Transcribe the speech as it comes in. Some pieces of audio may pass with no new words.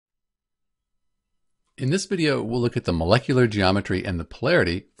In this video, we'll look at the molecular geometry and the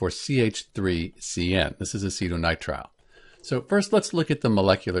polarity for CH3CN. This is acetonitrile. So first, let's look at the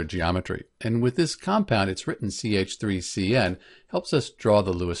molecular geometry. And with this compound, it's written CH3CN, helps us draw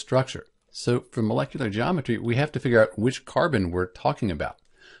the Lewis structure. So for molecular geometry, we have to figure out which carbon we're talking about.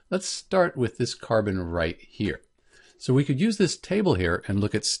 Let's start with this carbon right here. So we could use this table here and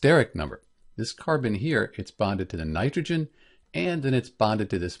look at steric number. This carbon here, it's bonded to the nitrogen, and then it's bonded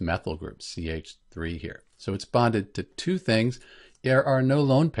to this methyl group, CH3 here. So it's bonded to two things. There are no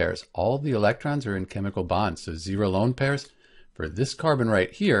lone pairs. All the electrons are in chemical bonds, so 0 lone pairs. For this carbon right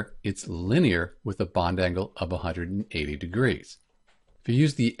here, it's linear with a bond angle of 180 degrees. If you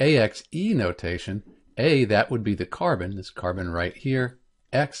use the AXE notation, A, that would be the carbon, this carbon right here.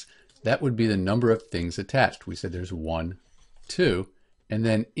 X, that would be the number of things attached. We said there's 1, 2, and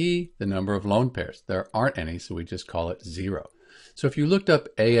then E, the number of lone pairs. There aren't any, so we just call it 0. So if you looked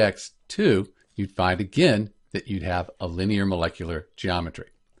up AX2, you'd find again that you'd have a linear molecular geometry.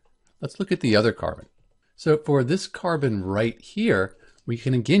 Let's look at the other carbon. So for this carbon right here, we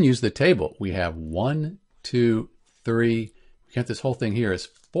can again use the table. We have 1, 2, 3, we count this whole thing here as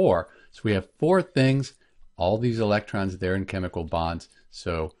 4. So we have 4 things, all these electrons there in chemical bonds.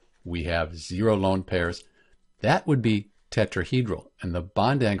 So we have 0 lone pairs. That would be tetrahedral, and the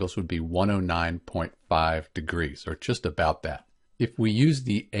bond angles would be 109.5 degrees, or just about that. If we use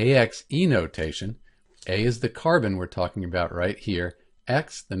the AXE notation, A is the carbon we're talking about right here,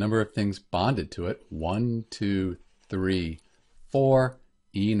 X, the number of things bonded to it, 1, 2, 3, 4,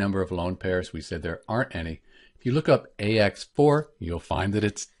 E, number of lone pairs, we said there aren't any. If you look up AX4, you'll find that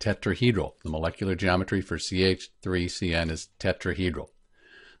it's tetrahedral. The molecular geometry for CH3CN is tetrahedral.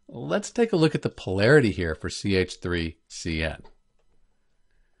 Let's take a look at the polarity here for CH3CN.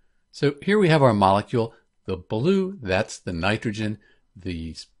 So here we have our molecule. The blue, that's the nitrogen.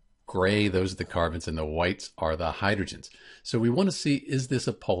 The gray, those are the carbons, and the whites are the hydrogens. So we want to see, is this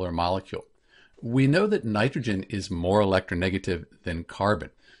a polar molecule? We know that nitrogen is more electronegative than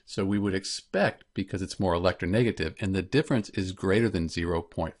carbon. So we would expect, because it's more electronegative and the difference is greater than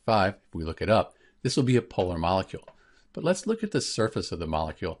 0.5, if we look it up, this will be a polar molecule. But let's look at the surface of the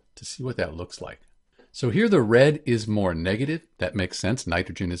molecule to see what that looks like. So here the red is more negative. That makes sense.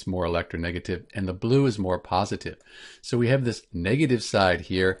 Nitrogen is more electronegative, and the blue is more positive. So we have this negative side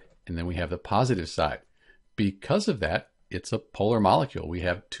here, and then we have the positive side. Because of that, it's a polar molecule. We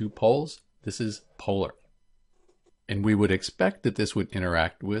have 2 poles. This is polar. And we would expect that this would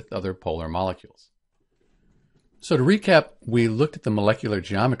interact with other polar molecules. So to recap, we looked at the molecular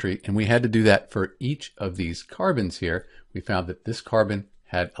geometry, and we had to do that for each of these carbons here. We found that this carbon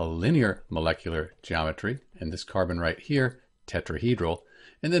had a linear molecular geometry, and this carbon right here, tetrahedral.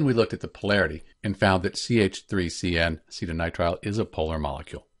 And then we looked at the polarity and found that CH3CN, acetonitrile, is a polar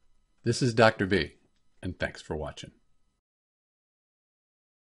molecule. This is Dr. B, and thanks for watching.